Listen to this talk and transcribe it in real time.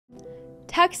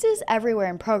Text is everywhere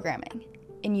in programming,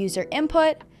 in user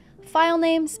input, file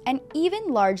names, and even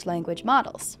large language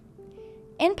models.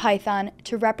 In Python,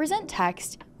 to represent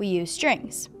text, we use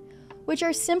strings, which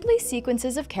are simply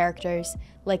sequences of characters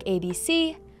like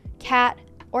ABC, cat,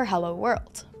 or hello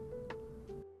world.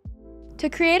 To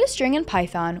create a string in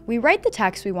Python, we write the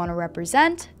text we want to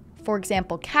represent, for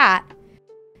example cat,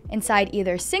 inside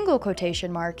either single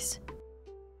quotation marks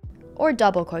or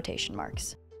double quotation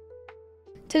marks.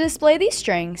 To display these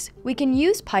strings, we can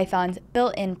use Python's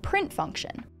built-in print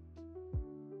function.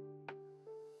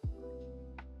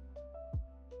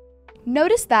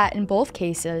 Notice that in both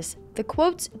cases, the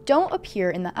quotes don't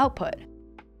appear in the output.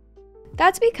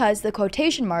 That's because the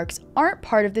quotation marks aren't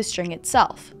part of the string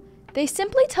itself. They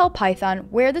simply tell Python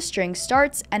where the string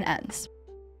starts and ends.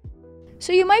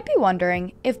 So you might be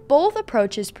wondering, if both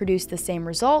approaches produce the same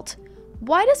result,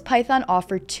 why does Python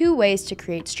offer two ways to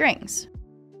create strings?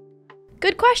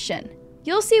 Good question.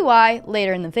 You'll see why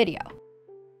later in the video.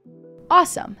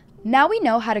 Awesome. Now we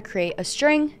know how to create a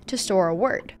string to store a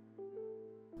word.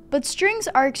 But strings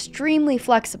are extremely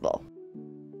flexible.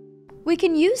 We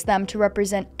can use them to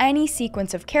represent any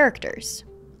sequence of characters,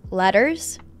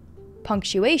 letters,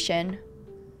 punctuation,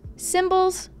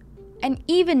 symbols, and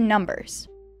even numbers.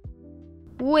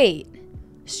 Wait,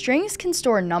 strings can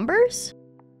store numbers?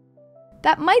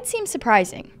 That might seem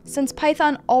surprising, since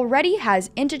Python already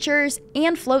has integers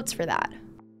and floats for that.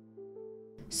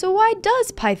 So why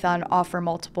does Python offer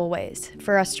multiple ways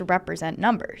for us to represent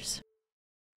numbers?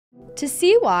 To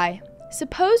see why,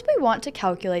 suppose we want to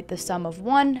calculate the sum of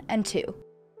 1 and 2.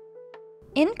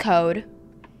 In code,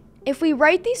 if we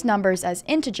write these numbers as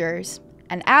integers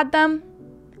and add them,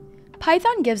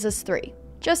 Python gives us 3,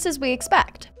 just as we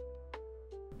expect.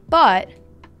 But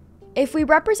if we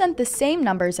represent the same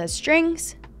numbers as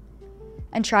strings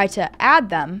and try to add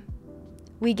them,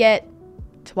 we get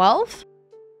 12?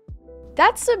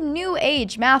 That's some new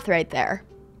age math right there.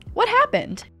 What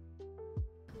happened?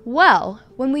 Well,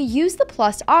 when we use the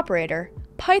plus operator,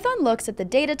 Python looks at the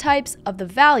data types of the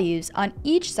values on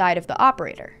each side of the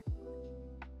operator.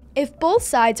 If both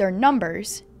sides are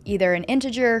numbers, either an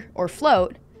integer or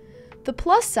float, the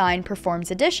plus sign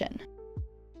performs addition.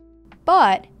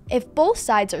 But if both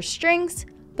sides are strings,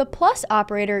 the plus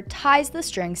operator ties the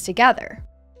strings together.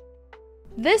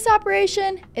 This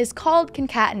operation is called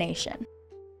concatenation.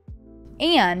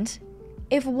 And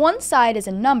if one side is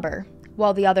a number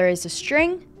while the other is a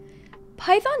string,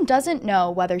 Python doesn't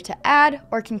know whether to add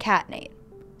or concatenate,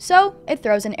 so it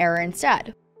throws an error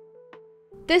instead.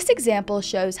 This example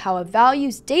shows how a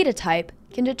value's data type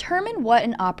can determine what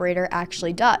an operator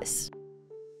actually does.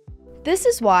 This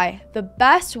is why the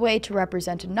best way to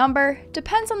represent a number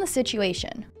depends on the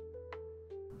situation.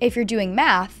 If you're doing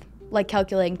math, like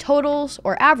calculating totals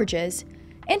or averages,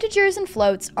 integers and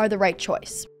floats are the right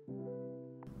choice.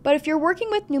 But if you're working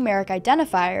with numeric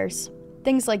identifiers,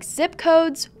 things like zip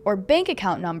codes or bank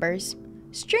account numbers,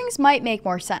 strings might make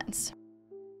more sense.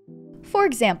 For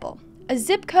example, a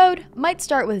zip code might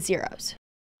start with zeros.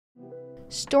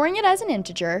 Storing it as an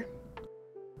integer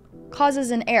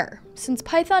causes an error, since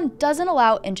Python doesn't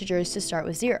allow integers to start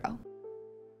with 0.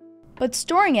 But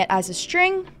storing it as a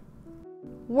string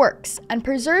works and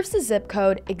preserves the zip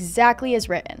code exactly as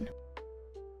written.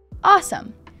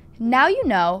 Awesome! Now you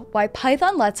know why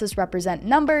Python lets us represent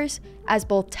numbers as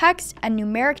both text and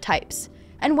numeric types,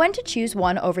 and when to choose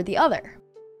one over the other.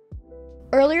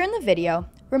 Earlier in the video,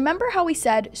 remember how we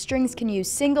said strings can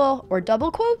use single or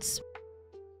double quotes?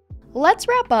 Let's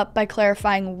wrap up by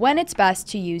clarifying when it's best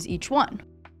to use each one.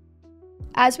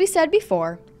 As we said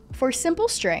before, for simple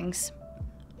strings,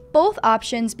 both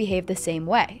options behave the same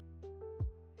way.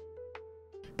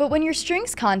 But when your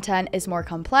string's content is more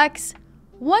complex,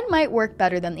 one might work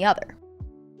better than the other.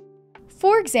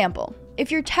 For example,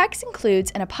 if your text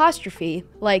includes an apostrophe,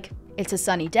 like "it's a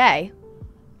sunny day,"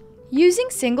 using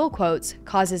single quotes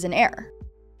causes an error.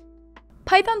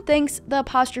 Python thinks the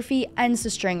apostrophe ends the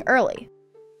string early.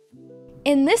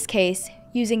 In this case,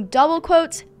 using double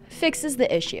quotes fixes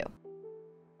the issue.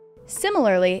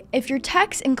 Similarly, if your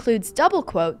text includes double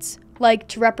quotes, like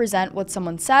to represent what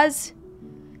someone says,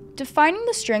 defining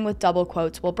the string with double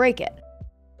quotes will break it.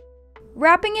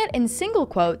 Wrapping it in single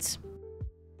quotes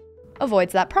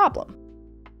avoids that problem.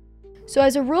 So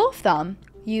as a rule of thumb,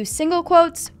 use single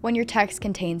quotes when your text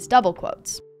contains double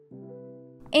quotes.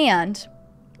 And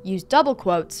use double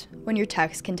quotes when your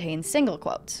text contains single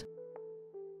quotes.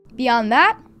 Beyond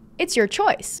that, it's your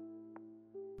choice.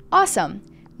 Awesome!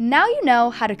 Now you know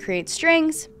how to create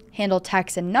strings, handle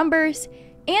text and numbers,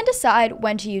 and decide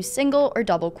when to use single or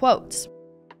double quotes.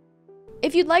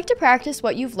 If you'd like to practice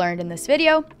what you've learned in this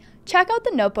video, check out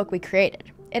the notebook we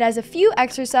created. It has a few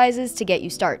exercises to get you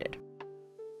started.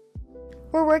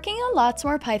 We're working on lots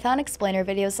more Python explainer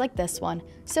videos like this one,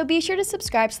 so be sure to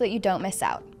subscribe so that you don't miss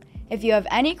out. If you have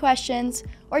any questions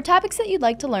or topics that you'd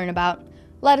like to learn about,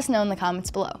 let us know in the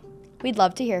comments below. We'd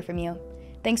love to hear from you.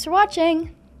 Thanks for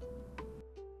watching!